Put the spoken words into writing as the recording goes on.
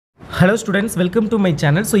Hello students, welcome to my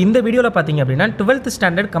channel. So இந்த வீடியோல பாத்தீங்க அப்படினா 12th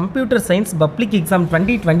standard computer science public exam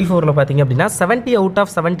 2024 ல பாத்தீங்க அப்படினா 70 out of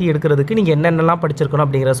 70 எடுக்கிறதுக்கு நீங்க என்னென்னலாம் படிச்சிருக்கணும்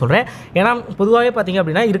அப்படிங்கறத சொல்றேன். ஏனா பொதுவாவே பாத்தீங்க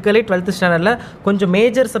அப்படினா இருக்கலே 12th standardல கொஞ்சம்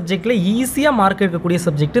மேஜர் சப்ஜெக்ட்ல ஈஸியா மார்க் எடுக்கக்கூடிய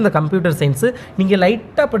சப்ஜெக்ட் இந்த கம்ப்யூட்டர் சயின்ஸ். நீங்க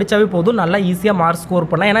லைட்டா படிச்சாவே போதும் நல்லா ஈஸியா மார்க் ஸ்கோர்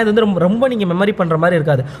பண்ணலாம். ஏனா இது வந்து ரொம்ப நீங்க மெமரி பண்ற மாதிரி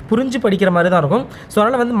இருக்காது. புரிஞ்சு படிக்கிற மாதிரி தான் இருக்கும். சோ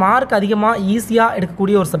அதனால வந்து மார்க் அதிகமா ஈஸியா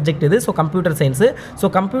எடுக்கக்கூடிய ஒரு சப்ஜெக்ட் இது. So computer science.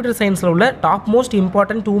 So computer சயின்ஸ்ல உள்ள top most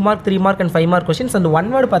important 2 mark 3 mark and 5 mark questions and one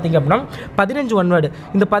word பாத்தீங்க அப்படினா 15 one word.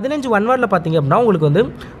 இந்த 15 one wordல பாத்தீங்க அப்படினா உங்களுக்கு வந்து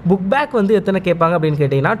புக் பேக் வந்து எத்தனை கேட்பாங்க அப்படினு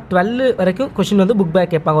கேட்டினா 12 வரைக்கும் क्वेश्चन வந்து புக்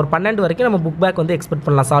பேக் கேட்பாங்க. ஒரு 12 வரைக்கும் நம்ம புக் பேக் வந்து எக்ஸ்பெக்ட்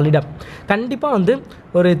பண்ணலாம் சாலிடா. கண்டிப்பா வந்து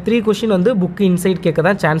ஒரு 3 क्वेश्चन வந்து புக் இன்சைட் கேட்க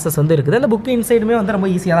தான் சான்சஸ் வந்து இருக்குது. அந்த புக் இன்சைடுமே வந்து ரொம்ப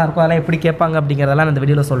ஈஸியா தான் இருக்கும். அதெல்லாம் எப்படி கேட்பாங்க அப்படிங்கறதெல்லாம் நான் இந்த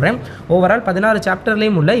வீடியோல சொல்றேன். ஓவரால் 16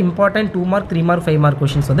 சாப்டர்லயும் உள்ள important 2 mark 3 mark 5 mark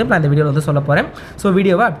questions வந்து நான் இந்த வீடியோல வந்து சொல்ல போறேன். சோ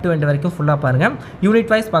வீடியோவை அப் டு எண்ட் வரைக்கும் ஃபுல்லா பாருங்க. யூனிட்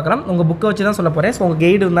வைஸ் பார்க்கலாம். உங்க புக்கை வச்சு தான் சொல்ல போறேன். சோ உங்க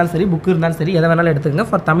கைடு இருந்தாலும் சரி புக் இருந்தாலும் சரி எதை வேணாலும் எடுத்துக்கங்க.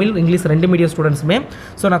 ஃபார் தமிழ் இங்கிலீஷ் ரெண்டு மீடியம் ஸ்டூடெண்ட்ஸுமே.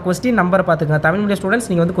 ஸோ நான் கொஸ்டின் நம்பர் பார்த்துக்கங்க. தமிழ் மீடியம் ஸ்டூடெண்ட்ஸ்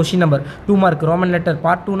நீங்கள் வந்து question number 2 mark Roman letter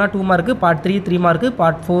part 2னா 2 mark, part 3 3 mark,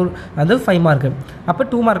 part 4 வந்து 5 மார்க்கு. அப்போ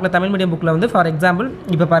 2 மார்க்கில் தமிழ் மீடியம் புக்கில் வந்து ஃபார் எக்ஸாம்பிள்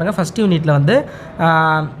இப்போ பாருங்கள் ஃபஸ்ட் யூனிட்டில் வந்து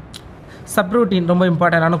சப்ரூட்டீன் ரொம்ப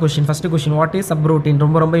இம்பார்ட்டண்டான question. First question what is subroutine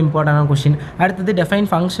ரொம்ப இம்பார்ட்டண்டான கொஸ்டின். அடுத்தது define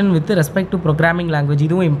function with respect to programming language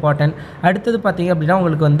இதுவும் இம்பார்ட்டன்ட். அடுத்தது பார்த்தீங்க அப்படின்னா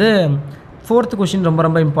உங்களுக்கு வந்து ஃபோர்த் கொஸ்டின்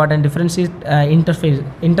ரொம்ப இம்பார்ட்டன்ட் டிஃபரன்ஷியேட்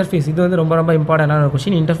இன்டர்ஃபேஸ் இது வந்து ரொம்ப இம்பார்ட்டண்டான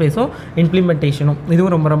கொஸ்டின். இன்டர்ஃபேஸும் இம்ப்ளிமெண்டேஷனும்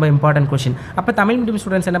இதுவும் ரொம்ப இம்பார்ட்டன்ட் கொஸ்டின். அப்போ தமிழ் மீடியம்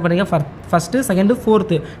ஸ்டூடெண்ட்ஸ் என்ன பண்ணுங்க ஃபஸ்ட்டு செகண்டு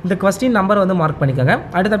ஃபோர்த்து இந்த கொஸ்டின் நம்பர் வந்து மார்க் பண்ணிக்கோங்க.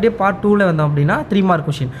 அடுத்து அப்படியே பார்ட் 2ல் வந்தோம் அப்படின்னா 3 மார்க்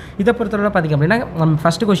கொஸ்டின். இதை பொறுத்தவரை பார்த்திங்க அப்படின்னா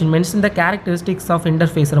first question mention the characteristics of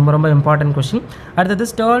interface ரொம்ப இம்பார்ட்டன்ட் கொஸ்டின். அடுத்தது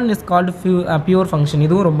Stern is called pure function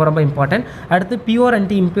இதுவும் ரொம்ப இம்பார்ட்டன்ட். அடுத்து பியூர்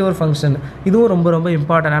அண்ட் இம்பியூர் ஃபங்க்ஷன் இதுவும் ரொம்ப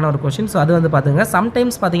இம்பார்ட்டண்டான ஒரு கொஸ்டின். ஸோ அது வந்து பார்த்துங்க.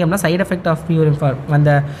 சம்டைம்ஸ் பார்த்திங்க அப்படின்னா சைட் எஃபெக்ட் ஆஃப் பியூர்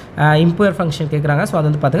அந்த இம்பியூர் ஃபங்க்ஷன் கேட்குறாங்க. ஸோ அது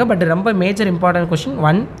வந்து பார்த்துங்க. பட் ரொம்ப major important question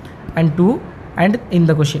 1 and 2 and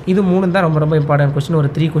இந்த கொஸ்டின் இது 3 தான் ரொம்ப இம்பார்ட்டன்ட் கொஸ்டின். ஒரு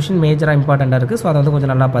 3 கொஸ்டின் மேஜராக இம்பார்ட்டண்ட்டாக இருக்குது. ஸோ அதை வந்து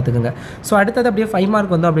கொஞ்சம் நல்லா பார்த்துக்குங்க. ஸோ அடுத்தது அப்படியே 5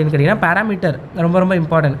 மார்க் வந்து அப்படின்னு கேட்டிங்கன்னா பேராமீட்டர் ரொம்ப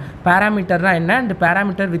இம்பார்ட்டன்ட். பேராமீட்டர்னா என்ன and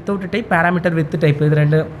parameter without type parameter with type இது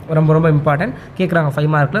ரெண்டு ரொம்ப இம்பார்ட்டன்ட் கேட்குறாங்க 5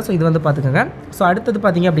 மார்க்கில். ஸோ இது வந்து பார்த்துக்கோங்க. ஸோ அடுத்தது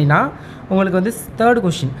பார்த்தீங்க அப்படின்னா உங்களுக்கு வந்து third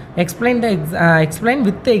question explain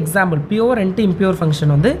with example pure and impure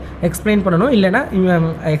function வந்து எக்ஸ்பிளைன் பண்ணணும். இல்லைனா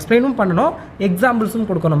எக்ஸ்பிளைனும் பண்ணணும் எக்ஸாம்பிள்ஸும்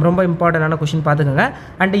கொடுக்கணும். ரொம்ப இம்பார்ட்டண்டான கொஸ்டின் பார்த்துக்கோங்க.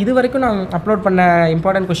 அண்ட் இது வரைக்கும் நான் அப்லோட் பண்ண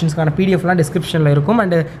இம்பார்ட்டன்ட் கொஸ்டின்ஸ்க்கான பிடிஎஃப்லாம் டிஸ்கிரிப்ஷனில் இருக்கும்.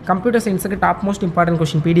 And computer சயின்ஸுக்கு top most important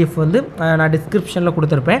question PDF வந்து நான் டிஸ்கிரிப்ஷனில்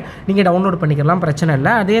கொடுத்துருப்பேன். நீங்கள் டவுன்லோட் பண்ணிக்கலாம், பிரச்சனை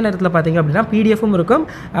இல்லை. அதே நேரத்தில் பார்த்தீங்க அப்படின்னா பிடிஎஃப்பும் இருக்கும்.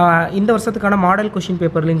 இந்த வருஷத்துக்கான மாடல் கொஸ்டின்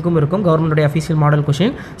பேப்பர் லிங்க்கும் இருக்கும், கவர்மெண்ட்டுடைய official model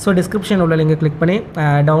question. So description உள்ள லிங்கை கிளிக் பண்ணி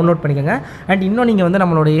டவுன்லோட் பண்ணிக்கோங்க. அண்ட் இன்னும் நீங்கள் வந்து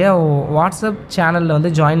நம்மளுடைய வாட்ஸ்அப் சேனலில் வந்து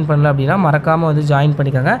ஜாயின் பண்ணல அப்படின்னா மறக்காமல் வந்து ஜாயின்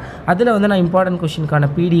பண்ணிக்கோங்க. அதில் வந்து நான் important கொஸ்டினுக்கான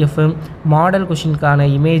PDF model கொஸ்டினுக்கான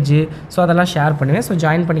image so அதெல்லாம் ஷேர் பண்ணுவேன். ஸோ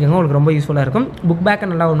ஜாயின் பண்ணிக்கோங்க, உங்களுக்கு ரொம்ப யூஸ்ஃபுல்லாக இருக்கும். புக் பேக்கை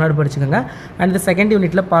நல்லா ஒன்றாடு படிச்சுக்கோங்க. அண்ட் இந்த செகண்ட்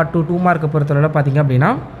யூனிட்டில் பார்ட் 2 மார்க்கை பொறுத்தவரை பார்த்திங்க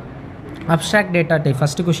அப்படின்னா abstract data type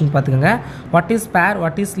first question பார்த்துக்கோங்க. வாட் இஸ் பேர்,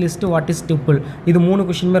 what is list, what is டிப்பிள் இது 3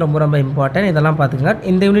 கொஸ்டினுமே ரொம்ப இம்பார்ட்டன்ட். இதெல்லாம் பார்த்துக்கோங்க.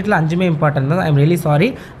 இந்த யூனிட்டில் 5மே இம்பார்ட்டன்ட் தான். I'm really sorry.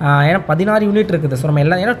 ஏன்னா 16 யூனிட் இருக்குது. ஸோ நம்ம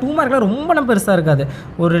எல்லாம் ஏன்னா 2 மார்க்கில் ரொம்ப நம்ம பெருசாக இருக்காது.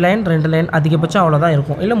 ஒரு லைன் 2 லைன் அதிகபட்சம் அவ்வளோதான்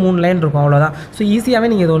இருக்கும், இல்லை 3 லைன் இருக்கும் அவ்வளோதான். ஸோ ஈஸியாகவே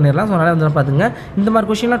நீங்கள் இது ஒன்று. ஸோ அதனால் வந்து பார்த்துங்க. இந்த மாதிரி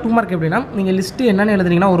கொஸ்டின்லாம் 2 மார்க் எப்படின்னா நீங்கள் லிஸ்ட்டு என்னென்னு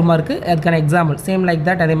எழுதுனீங்கன்னா 1 மார்க்கு அதுக்கான எக்ஸாம்பிள் சேம் லைக்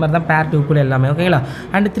தட் அதே மாதிரி தான் பேர் டிப்பிள் எல்லாமே ஓகேங்களா.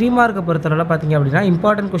 அண்ட் 3 மார்க்கை பொறுத்தவரை பார்த்தீங்க அப்படின்னா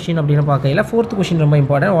இம்பார்ட்டன்ட் கொஸ்டின் அப்படின்னு பார்க்கல 4th கொஸ்டின் ரொம்ப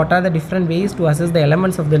important. What are the different ways to assess the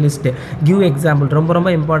elements of the list, give example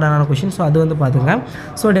ரொம்ப இம்பார்ட்டன்டான கொஸ்டின். ஸோ அது வந்து பார்த்துங்க.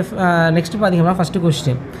 ஸோ நெக்ஸ்ட் பார்த்தீங்கன்னா ஃபஸ்ட்டு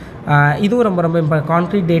கொஸ்டின் இதுவும் ரொம்ப important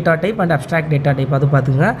concrete data type and abstract data type அது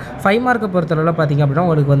பார்த்துங்க. 5 மார்க்கை பொறுத்தளவில் பார்த்திங்க அப்படின்னா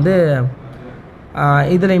உங்களுக்கு வந்து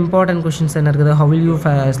இதில் இம்பார்ட்டன்ட் கொஸ்டின்ஸ் என்ன இருக்குது, how will you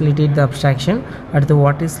facilitate the abstraction, அடுத்து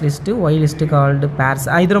what is list, why list called pairs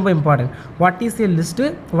இது ரொம்ப important. What is a list,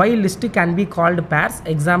 why list can be called pairs,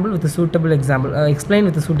 example with a suitable example, explain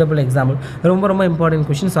with a suitable example ரொம்ப important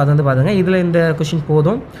question. So அது வந்து பார்த்துங்க. இதில் இந்த question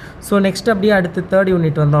போதும். So next அப்படியே அடுத்து தேர்ட்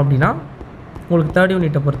யூனிட் வந்தோம் அப்படின்னா உங்களுக்கு தேர்ட்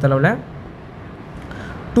யூனிட்டை பொறுத்தளவில்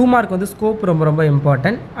 2 மார்க் வந்து ஸ்கோப் ரொம்ப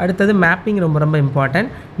இம்பார்ட்டன்ட். அடுத்தது மேப்பிங் ரொம்ப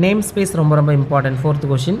இம்பார்ட்டன்ட். நேம் ஸ்பேஸ் ரொம்ப இம்பார்ட்டன்ட் 4th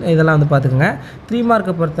கொஸ்டின். இதெல்லாம் வந்து பார்த்துக்கோங்க. 3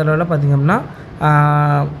 மார்க்கை பொறுத்தளவில் பார்த்திங்கன்னா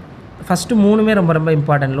ஃபஸ்ட்டு 3மே ரொம்ப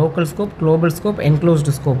important. Local scope, global scope,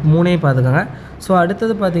 enclosed scope 3 பார்த்துக்கோங்க. ஸோ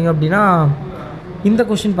அடுத்தது பார்த்திங்க அப்படின்னா இந்த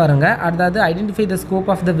கொஷின் பாருங்கள், அதாவது identify the scope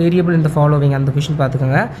of the variable இந்த ஃபாலோவிங் அந்த கொஷின்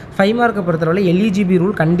பார்த்துக்கோங்க. 5 மார்க்கை பொறுத்தவரை எல்இஜிபி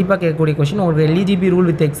ரூல் கண்டிப்பாக கேட்கக்கூடிய கொஷின். உங்களுக்கு எல்இஜிபி ரூல்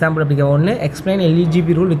வித் எக்ஸாம்பிள் அப்படி ஒன்று explain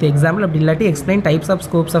LEGB rule with example, அப்படி இல்லாட்டி explain types of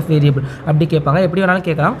scopes of variable அப்படி கேட்பாங்க. எப்படி வேணாலும்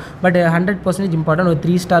கேட்கலாம். பட் 100% இம்பார்ட்டன்ட் ஒரு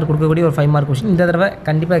 3 ஸ்டார் கொடுக்கக்கூடிய ஒரு 5 மார்க் கொஷின். இந்த தடவை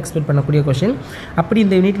கண்டிப்பாக எக்ஸ்பெக்ட் பண்ணக்கூடிய கொஷின். அப்படி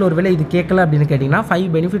இந்த யூனிட்டில் ஒரு வேளை இது கேட்கல அப்படின்னு கேட்டிங்கன்னா 5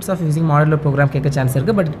 benefits of using modular program கேட்க சான்ஸ்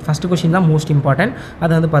இருக்குது. பட் ஃபஸ்ட் கொஷின் தான் மோஸ்ட் இம்பார்ட்டன்ட்,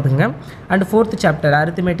 அதை வந்து பார்த்துங்க. And 4th chapter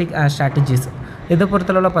arithmetic strategies இதை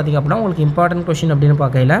பொறுத்தளவில் பார்த்திங்க அப்படின்னா உங்களுக்கு இம்பார்ட்டன்ட் கொஷின் அப்படின்னு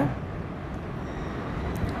பார்க்கையில்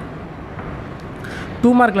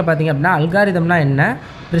 2 மார்க்கில் பார்த்திங்க அப்படின்னா அல்காரிதம்னா என்ன,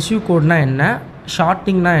 ப்ரெசிவ் கோட்னா என்ன,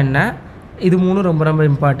 ஷார்ட்டிங்னா என்ன, இது 3 ரொம்ப ரொம்ப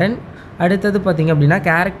இம்பார்ட்டன்ட். அடுத்தது பார்த்திங்க அப்படின்னா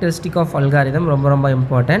கேரக்டரிஸ்டிக் ஆஃப் அல்காரிதம் ரொம்ப ரொம்ப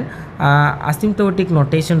இம்பார்ட்டன்ட். அசிம்ப்டோட்டிக்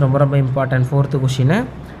நோட்டேஷன் ரொம்ப ரொம்ப இம்பார்ட்டன்ட் 4th கொஷின்.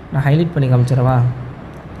 நான் ஹைலைட் பண்ணி காமிச்சிடவா?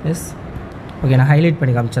 எஸ், ஓகே, நான் ஹைலைட்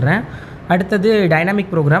பண்ணி காமிச்சிட்றேன். அடுத்தது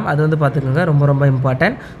டைனாமிக் ப்ரோக்ராம், அது வந்து பார்த்துக்கோங்க ரொம்ப ரொம்ப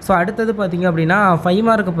இம்பார்ட்டன்ட். ஸோ அடுத்தது பார்த்திங்க அப்படின்னா 5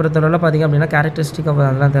 மார்க்கு பொறுத்தளவில் பார்த்திங்க அப்படின்னா கேரக்டரிஸ்டிக் ஆஃப்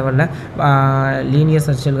அதெல்லாம் தேவையில்லை, லீனியர்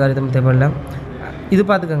சர்ச் அல்காரிதம் தேவையில்லை. இது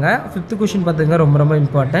பார்த்துக்கோங்க. 5th கொஷின் பார்த்துக்கோங்க ரொம்ப ரொம்ப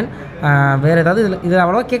இம்பார்ட்டன்ட். வேறு ஏதாவது இது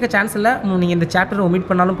அவ்வளோவா கேட்க சான்ஸ் இல்லை. நீங்கள் இந்த சாப்டரை ஒமிட்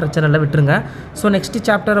பண்ணாலும் பிரச்சனை இல்லை, விட்டுருங்க. ஸோ நெக்ஸ்ட்டு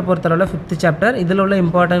சாப்டரை பொறுத்தளவில் 5th சாப்டர் இதில் உள்ள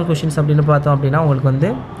இம்பார்ட்டன்ட் கொஷின்ஸ் அப்படின்னு பார்த்தோம் அப்படின்னா உங்களுக்கு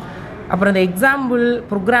வந்து அப்புறம் இந்த எக்ஸாம்பிள்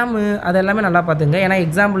ப்ரோக்ராமு அது எல்லாமே நல்லா பார்த்துங்க. ஏன்னா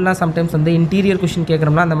எக்ஸாம்பிள்லாம் சம்டைம்ஸ் வந்து இன்டீரியர் கொஷின்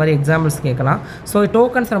கேட்குறோம்னா அந்த மாதிரி எக்ஸாம்பிள்ஸ் கேட்கலாம். ஸோ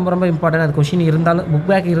டோக்கன்ஸ் ரொம்ப ரொம்ப இம்பார்ட்டன்ட். அது கொஷின் இருந்தாலும் புக்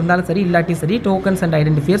பேக் இருந்தாலும் சரி இல்லாட்டி சரி டோக்கன்ஸ் அண்ட்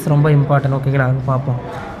ஐடென்டிஃபையர்ஸ் ரொம்ப இம்பார்ட்டன்ட். ஓகேங்களா, அது பார்ப்போம்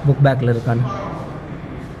புக் பேக்கில் இருக்கான்னு.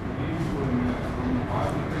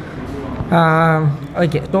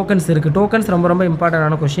 ஓகே, டோக்கன்ஸ் இருக்குது. டோக்கன்ஸ் ரொம்ப ரொம்ப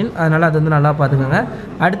இம்பார்ட்டண்டான கொஷின், அதனால் அது வந்து நல்லா பார்த்துக்கோங்க.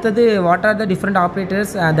 அடுத்தது what are the different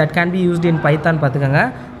operators that can be used in Python பார்த்துக்கோங்க.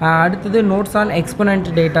 அடுத்தது நோட்ஸ் ஆன் எக்ஸ்போனன்ட்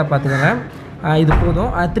டேட்டா பார்த்துக்கோங்க. இது போதும்.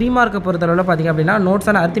 3 மார்க்கை பொறுத்தளவில் பார்த்திங்க அப்படின்னா notes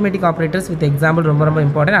on arithmetic operators with example ரொம்ப ரொம்ப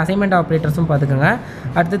இம்பார்ட்டன்ட். அசைன்மெண்ட் ஆப்ரேட்டர்ஸும் பார்த்துக்கோங்க.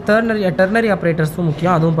 அடுத்து டெர்னரி ஆப்ரேட்டர்ஸும்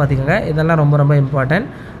முக்கியம், அதுவும் பார்த்துக்கோங்க. இதெல்லாம் ரொம்ப ரொம்ப இம்பார்ட்டன்ட்.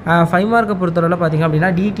 5 மார்க்கை பொறுத்தளவில் பார்த்திங்க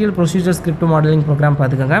அப்படின்னா detail procedure script modelling program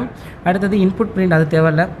பார்த்துக்கோங்க. அடுத்தது இன்புட் பிரிண்ட், அது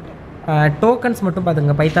தேவையில்லை. டோக்கன்ஸ் மட்டும்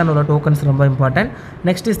பார்த்துங்க, பைத்தானோட டோக்கன்ஸ் ரொம்ப இம்பார்ட்டன்ட்.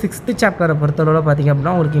 நெக்ஸ்ட்டு 6th சாப்டரை பொறுத்தளவில் பார்த்திங்க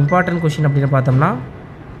அப்படின்னா உங்களுக்கு இம்பார்ட்டன்ட் கொஷின் அப்படின்னு பார்த்தோம்னா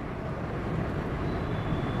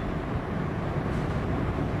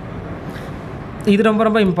இது ரொம்ப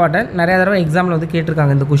ரொம்ப இம்பார்ட்டன்ட். நிறைய தடவை எக்ஸாமில் வந்து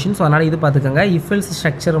கேட்டிருக்காங்க இந்த கொஷின். ஸோ அதனால் இது பார்த்துக்கோங்க. இஃப்எல்ஸ்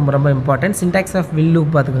ஸ்ட்ரக்சர் ரொம்ப ரொம்ப important. Syntax of will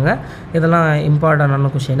loop பார்த்துக்கோங்க. இதெல்லாம்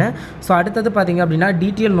இம்பார்ட்டண்டான கொஷின். ஸோ அடுத்தது பார்த்திங்க அப்படின்னா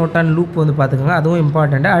டீட்டெயில் நோட் அண்ட் லூப் வந்து பார்த்துக்கோங்க, அதுவும்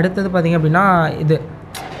இம்பார்ட்டன்ட். அடுத்தது பார்த்திங்க அப்படின்னா இது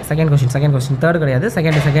செகண்ட் கொஷின் தேர்ட் கிடையாது,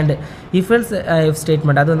 செகண்ட் இஃப்எல்ஸ் இஃப்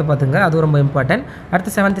ஸ்டேட்மெண்ட், அது வந்து பார்த்துங்க, அது ரொம்ப இம்பார்ட்டன்ட்.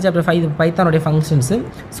 அடுத்து 7th சாப்டர் 5 பைத்தானுடைய ஃபங்க்ஷன்ஸு.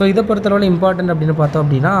 ஸோ இதை பொறுத்தளவில் இம்பார்ட்டன்ட் அப்படின்னு பார்த்தோம்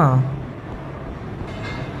அப்படின்னா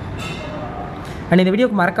அண்ட் இந்த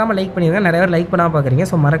வீடியோக்கு மறக்காமல் லைக் பண்ணிடுங்க. நிறைய பேர் லைக் பண்ணாமல் பார்க்குறீங்க.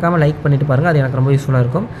 ஸோ மறக்காமல் லைக் பண்ணிட்டு பாருங்கள், அது எனக்கு ரொம்ப யூஸ்ஃபுல்லாக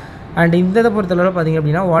இருக்கும். அண்ட் இந்த இதை பொறுத்தளவில் பார்த்திங்க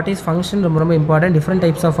அப்படின்னா வாட் இஸ் ஃபங்க்ஷன் ரொம்ப ரொம்ப important. Different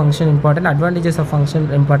types of function important. Advantages of function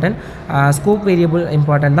important. Scope variable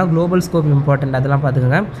important தான். குளோபல் ஸ்கோப் இம்பார்ட்டன்ட், அதெல்லாம்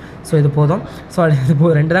பார்த்துக்கோங்க. ஸோ இது போதும். ஸோ இது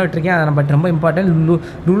 2 தான் விட்டுருக்கேன், அதை பட் ரொம்ப important.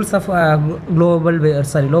 Rules of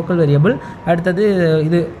local variable. அடுத்தது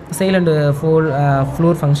இது செயல் அண்ட்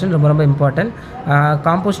ஃப்ளோர் ஃபங்க்ஷன் ரொம்ப ரொம்ப இம்பார்ட்டன்ட்.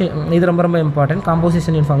 இது ரொம்ப ரொம்ப இம்பார்ட்டன்ட்.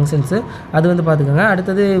 காம்போசிஷன் இன் ஃபங்க்ஷன்ஸு, அது வந்து பார்த்துக்கோங்க.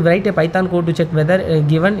 அடுத்தது right A Python code to check weather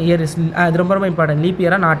given year is, அது ரொம்ப ரொம்ப important. Leaf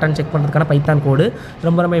இயராக not on check பண்ணுறதுக்கான பைத்தான் கோடு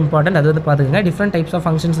ரொம்ப ரொம்ப இம்பார்ட்டன்ட், அது வந்து பார்த்துக்கோங்க. Different types of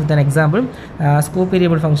functions with an example. Scope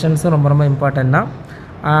variable ஃபங்க்ஷன்ஸும் ரொம்ப ரொம்ப இம்பார்ட்டன்ட் தான்.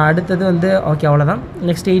 அடுத்தது வந்து ஓகே, அவ்வளோதான்.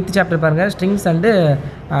 நெக்ஸ்ட் 8th சாப்டர் பாருங்கள், ஸ்ட்ரிங்ஸ் அண்டு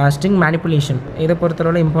ஸ்ட்ரிங் மேனிப்புலேஷன். இதை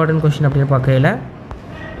பொறுத்தளவில் இம்பார்ட்டன்ட் கொஷின் அப்படின்னு பார்க்கையில்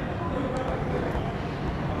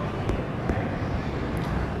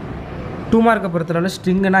 2 மார்க்கை பொறுத்தளவில்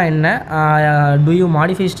ஸ்ட்ரிங்குனா என்ன, to you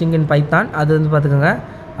modify string in Python, அது வந்து பார்த்துக்கோங்க.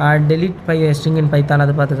 டெலிட் ஸ்ட்ரிங் இன் பைத்தான்,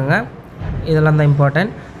 அது பார்த்துக்கோங்க. இதெல்லாம் தான்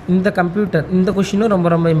இம்பார்ட்டன்ட். இந்த கொஷினும் ரொம்ப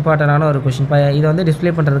ரொம்ப இம்பார்ட்டண்டான ஒரு கொஷின். இதை வந்து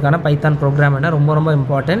டிஸ்பிளே பண்ணுறதுக்கான பைத்தான் ப்ரோக்ராம் என்ன ரொம்ப ரொம்ப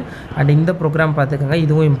இம்பார்ட்டன்ட். அண்ட் இந்த ப்ரோக்ராம் பார்த்துக்கோங்க,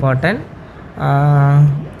 இதுவும் இம்பார்ட்டன்ட்.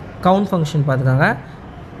 கவுண்ட் ஃபங்க்ஷன் பார்த்துக்கோங்க.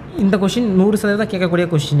 இந்த கொஷின் 100% கேட்கக்கூடிய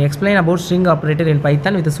question. Explain about string operator in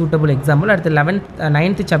Python with suitable example. அடுத்து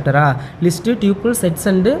 9th சாப்டரா list tuple sets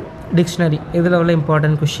and dictionary, இதில் உள்ள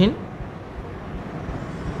இம்பார்ட்டன்ட் கொஷின்.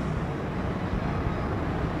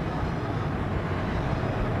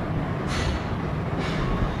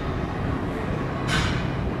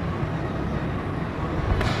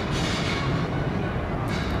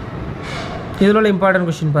 இதில் உள்ள இம்பார்ட்டன்ட்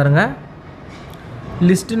கொஷின் பாருங்கள்.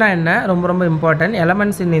 லிஸ்ட்டுனா என்ன ரொம்ப ரொம்ப இம்பார்ட்டன்ட்.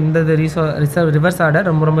 எலமெண்ட்ஸ் இன் இந்த ரிவர்ஸ் ஆர்டர்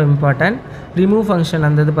ரொம்ப ரொம்ப இம்பார்ட்டன்ட். ரிமூவ் ஃபங்க்ஷன்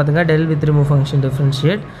அந்த இது பார்த்துங்க, del with remove function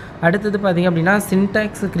differentiate. அடுத்தது பார்த்திங்க அப்படின்னா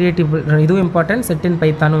சின்டாக்ஸ் கிரியேட்டிவ், இதுவும் இம்பார்ட்டன்ட். செட் இன்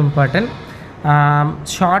பைத்தானும் இம்பார்ட்டன்ட்.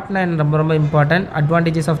 ஷார்ட் லைன் ரொம்ப ரொம்ப important.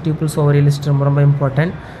 Advantages of tubules over A list ரொம்ப ரொம்ப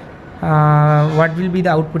important. What will be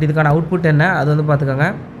the output, இதுக்கான அவுட்புட் என்ன, அது வந்து பார்த்துக்கோங்க.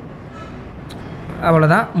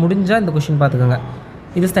 அவ்வளோதான், முடிஞ்சால் இந்த கொஷின் பார்த்துக்கோங்க.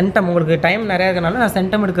 இது சென்டம். உங்களுக்கு டைம் நிறையா இருக்கனால நான்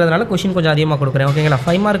சென்டம் எடுக்கிறதுனால கொஷின் கொஞ்சம் அதிகமாக கொடுக்குறேன். ஓகேங்களா?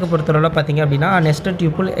 5 மார்க்கு பொறுத்தளவில் பார்த்தீங்க அப்படின்னா நெஸ்டட்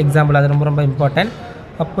டியூபிள் எக்ஸாம்பிள் அது ரொம்ப ரொம்ப இம்பார்ட்டன்ட்.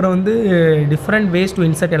 அப்புறம் வந்து different ways to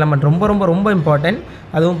insert element ரொம்ப ரொம்ப ரொம்ப இம்பார்ட்டன்ட்,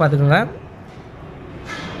 அதுவும் பார்த்துக்கோங்க.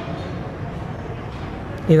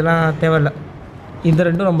 இதெல்லாம் தேவையில்லை, இந்த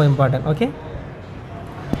ரெண்டும் ரொம்ப important. Okay,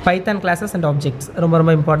 Python classes and objects ரொம்ப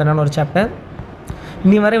ரொம்ப இம்பார்ட்டண்டான ஒரு சாப்டர்.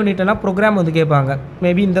 இனி வரை யூனிட்னா ப்ரோக்ராம் வந்து கேட்பாங்க.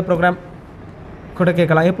 மேபி இந்த ப்ரோக்ராம் கூட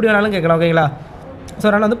கேட்கலாம், எப்படி வேணாலும் கேட்கலாம். ஓகேங்களா? ஸோ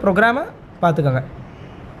அதனால் வந்து ப்ரோக்ராமை பார்த்துக்கோங்க.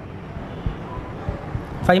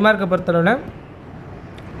 5 மார்க்கை பொறுத்தளவில்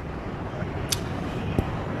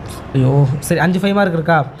ஐயோ சரி 5 5 மார்க்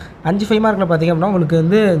இருக்கா? 5 5 மார்க்கில் பார்த்திங்க அப்படின்னா உங்களுக்கு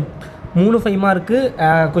வந்து 3 5 மார்க்கு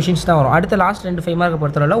கொஷின்ஸ் தான் வரும். அடுத்த லாஸ்ட் 2 5 மார்க்கை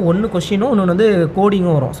பொறுத்தளவில் 1 கொஷினும் இன்னொன்று வந்து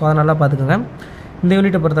கோடிங்கும் வரும். ஸோ அதை நல்லா பார்த்துக்கோங்க. இந்த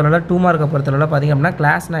யூனிட்டை பொறுத்தளவில் 2 மார்க்கை பொறுத்தளவில் பார்த்திங்க அப்படின்னா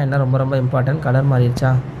கிளாஸ்னால் என்ன ரொம்ப ரொம்ப இம்பார்ட்டன்ட். கலர்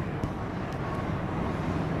மாறிடுச்சா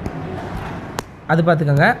அது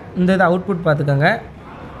பார்த்துக்கோங்க. இந்த இது அவுட்புட் பார்த்துக்கோங்க,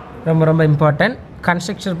 ரொம்ப ரொம்ப இம்பார்ட்டன்ட்.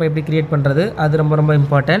 கன்ஸ்ட்ரக்சர் இப்போ எப்படி க்ரியேட் பண்ணுறது அது ரொம்ப ரொம்ப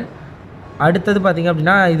இம்பார்ட்டன்ட். அடுத்தது பார்த்திங்க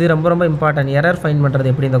அப்படின்னா இது ரொம்ப ரொம்ப இம்பார்ட்டன்ட். எரர் ஃபைன் பண்ணுறது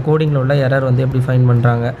எப்படி, இந்த கோடிங்கில் உள்ள எரர் வந்து எப்படி ஃபைன்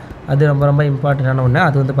பண்ணுறாங்க அது ரொம்ப ரொம்ப இம்பார்ட்டண்ட்டான ஒன்று.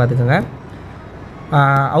 அது வந்து பார்த்துக்கோங்க.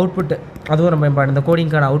 அவுட்புட் அதுவும் ரொம்ப இம்பார்ட்டன்ட். இந்த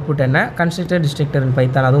கோடிங்கான அவுட்புட் என்ன, கன்ஸ்ட்ரக்டர் டிஸ்ட்ரக்டர் இன்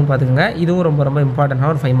பைத்தான் அதுவும் பார்த்துக்கோங்க. இதுவும் ரொம்ப ரொம்ப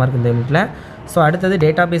இம்பார்ட்டன்டான ஒரு 5 மார்க் இந்த யூனிட்டில். ஸோ அடுத்தது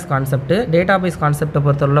டேட்டாபேஸ் கான்செப்ட். டேட்டாபேஸ் கான்செப்ட்டை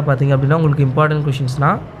பொறுத்தவரை பார்த்திங்க அப்படின்னா உங்களுக்கு important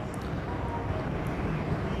கொஷின்ஸ்னால்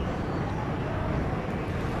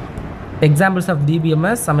examples of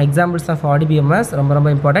DBMS, some examples of RDBMS ரொம்ப ரொம்ப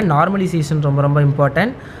இம்பார்ட்டன்ட். நார்மலைசேஷன் ரொம்ப ரொம்ப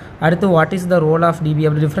இம்பார்ட்டன்ட். அடுத்து what is the role of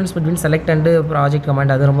DBMS, difference between select and project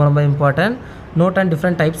command அது ரொம்ப ரொம்ப important. Note and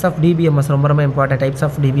different types of DBMS ரொம்ப ரொம்ப important. Types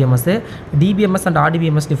of DBMS, DBMS and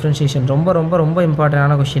RDBMS differentiation ரொம்ப ரொம்ப ரொம்ப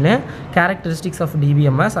இம்பார்ட்டண்டான கொஷின். கேரக்டரிஸ்டிக்ஸ் ஆஃப்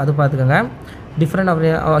DBMS அது பார்த்துக்கோங்க. டிஃப்ரெண்ட்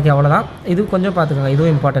ஓகே அவ்வளோதான். இது கொஞ்சம் பார்த்துக்கோங்க,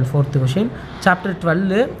 இதுவும் important. 4th question. Chapter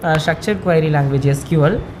 12 structured Kuvari language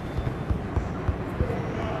SQL.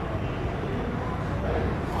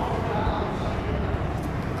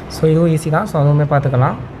 So இதுவும் ஈஸி தான். ஸோ அதுவுமே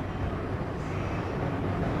பார்த்துக்கலாம்.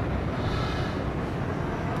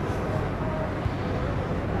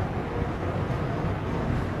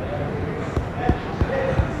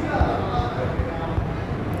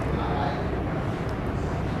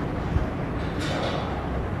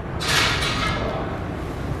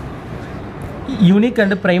 Unique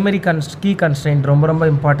and primary key constraint ரொம்ப ரொம்ப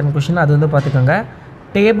இம்பார்ட்டன்ட் கொஷின். அது வந்து பார்த்துக்கோங்க.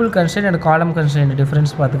 டேபிள் கன்ஸ்ட்ரெயின்ட் அண்ட் காலம் கன்ஸ்ட்ரெயின்ட்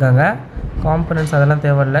டிஃப்ரென்ஸ் பார்த்துக்கோங்க. காம்பனன்ட்ஸ் அதெல்லாம்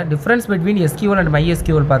தேவையில்லை. Difference between SQL and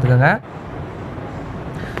MySQL பார்த்துக்கோங்க.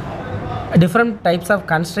 Different types of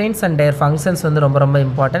constraints and there functions வந்து ரொம்ப ரொம்ப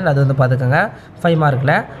இம்பார்ட்டன்ட். அது வந்து பார்த்துக்கோங்க 5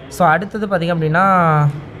 மார்க்கில். ஸோ அடுத்தது பார்த்திங்க அப்படின்னா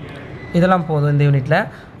இதெல்லாம் போதும் இந்த யூனிட்டில்.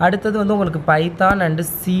 அடுத்தது வந்து உங்களுக்கு பைத்தான் அண்டு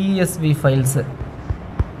CSV ஃபைல்ஸு.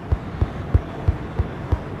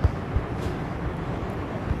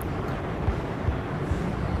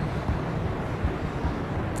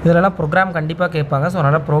 இதிலலாம் ப்ரோக்ராம் கண்டிப்பாக கேட்பாங்க. ஸோ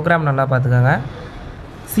அதனால் ப்ரோக்ராம் நல்லா பார்த்துக்கோங்க.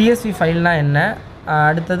 CSV ஃபைல்னால் என்ன,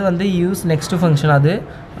 அடுத்தது வந்து யூஸ் நெக்ஸ்ட் ஃபங்க்ஷன், அது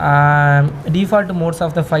default modes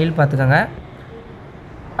of the file பார்த்துக்கோங்க.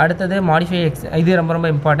 அடுத்தது மாடிஃபை இது ரொம்ப ரொம்ப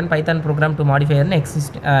important. Python program to modify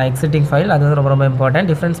existing file அது வந்து ரொம்ப ரொம்ப important.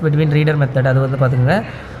 Difference between reader method அது வந்து பார்த்துக்கோங்க.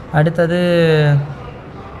 அடுத்தது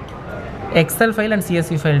XL file and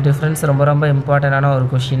CSV file difference ரொம்ப ரொம்ப இம்பார்ட்டண்டான ஒரு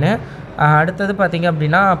கொஷின். அடுத்தது பார்த்திங்க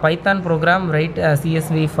அப்படின்னா Python program right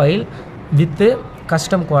CSV file with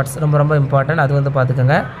custom quartz ரொம்ப ரொம்ப இம்பார்ட்டன்ட். அது வந்து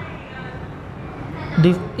பார்த்துக்கோங்க.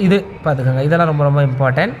 இது பார்த்துக்கோங்க, இதெல்லாம் ரொம்ப ரொம்ப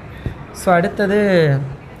இம்பார்ட்டன்ட். ஸோ அடுத்தது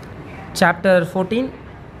சாப்டர் 14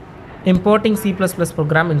 இம்போர்ட்டிங் C++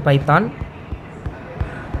 ப்ரோக்ராம் இன் பைத்தான்.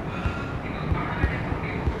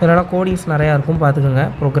 இதெல்லாம் கோடிங்ஸ் நிறையா இருக்கும் பார்த்துக்கோங்க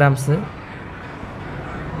ப்ரோக்ராம்ஸு.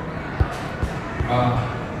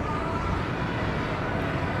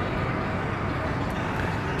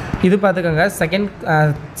 இது பார்த்துக்கோங்க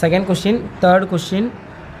செகண்ட் கொஷின், தேர்ட் கொஷின்,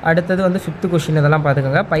 அடுத்தது வந்து 5th கொஷின் இதெல்லாம்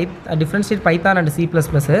பார்த்துக்கோங்க. டிஃப்ரென்ஷியேட் பைத்தான் அண்ட் C++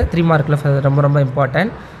 3 மார்க்கில் ரொம்ப ரொம்ப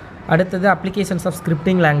இம்பார்ட்டன்ட். அடுத்தது applications of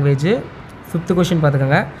scripting language 5th question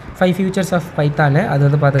பார்த்துக்கோங்க. 5 ஃபியூச்சர்ஸ் ஆஃப் பைத்தான் அது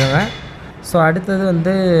வந்து பார்த்துக்கோங்க. ஸோ அடுத்தது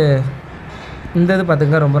வந்து இந்த இது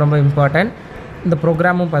பார்த்துக்கோங்க ரொம்ப ரொம்ப இம்பார்ட்டன்ட். இந்த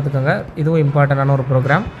ப்ரோக்ராமும் பார்த்துக்கோங்க, இதுவும் இம்பார்ட்டண்டான ஒரு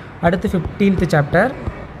ப்ரோக்ராம். அடுத்து 15th சாப்டர்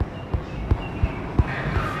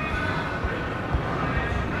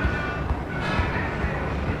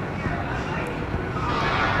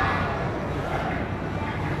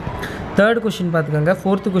தேர்ட் கொஷின் பார்த்துக்கோங்க.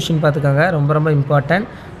 4th கொஷின் பார்த்துக்கோங்க ரொம்ப ரொம்ப இம்பார்ட்டன்ட்.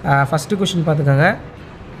 ஃபஸ்ட்டு கொஷின் பார்த்துக்கோங்க.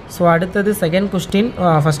 ஸோ அடுத்தது செகண்ட் கொஸ்டின்,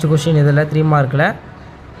 ஃபஸ்ட்டு கொஷின் இதில் 3 மார்க்கில்.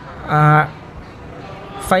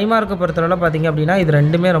 5 மார்க்கை பொறுத்தளவில் பார்த்திங்க அப்படின்னா இது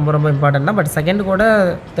ரெண்டுமே ரொம்ப ரொம்ப இம்பார்ட்டன்ட் தான். பட் செகண்ட் கூட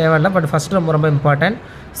தேவையில்லை, பட் ஃபஸ்ட்டு ரொம்ப ரொம்ப இம்பார்ட்டன்ட்.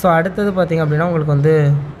 ஸோ அடுத்தது பார்த்திங்க அப்படின்னா உங்களுக்கு வந்து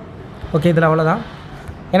ஓகே இதில் அவ்வளோதான்.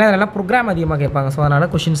 ஏன்னா அதெல்லாம் ப்ரோக்ராம் அதிகமாக கேட்பாங்க. ஸோ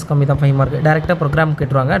அதனால் கொஷின்ஸ் கம்மி தான் 5 மார்க். டேரெக்டாக ப்ரோக்ராம்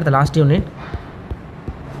கேட்டுருவாங்க. அடுத்த லாஸ்ட் யூனிட்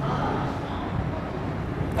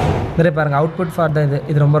நிறைய பாருங்கள். அவுட்புட் ஃபார் த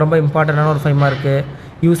இது ரொம்ப ரொம்ப இம்பார்ட்டண்டான ஒரு 5 mark.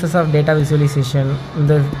 Uses of data visualisation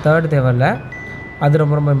இந்த தேர்ட் தேவையில்ல, அது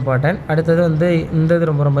ரொம்ப ரொம்ப இம்பார்ட்டன்ட். அடுத்தது வந்து இந்த இது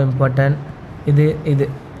ரொம்ப ரொம்ப இம்பார்ட்டன்ட்.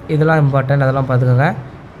 இதெல்லாம் இம்பார்ட்டன்ட், அதெல்லாம் பார்த்துக்கோங்க.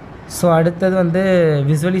 ஸோ அடுத்தது வந்து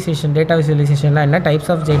விசுவலைசேஷன், டேட்டா விசுவலைசேஷன்லாம் என்ன, types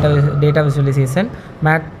of data visualisation,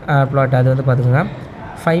 mat plot, அது வந்து பார்த்துக்கோங்க.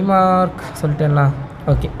 5 மார்க் சொல்லிட்டேன்ல.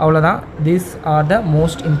 ஓகே, அவ்வளோதான். These are the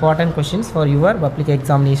most important questions for your public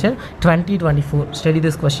examination 2024. Study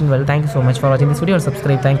this question well. Thank you so much for வாட்சிங் this video and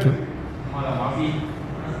subscribe. Thank you.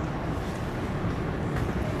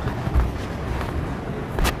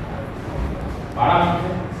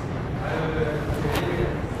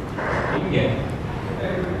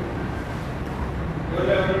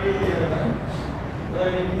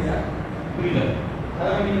 புரியல.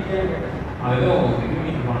 அதான்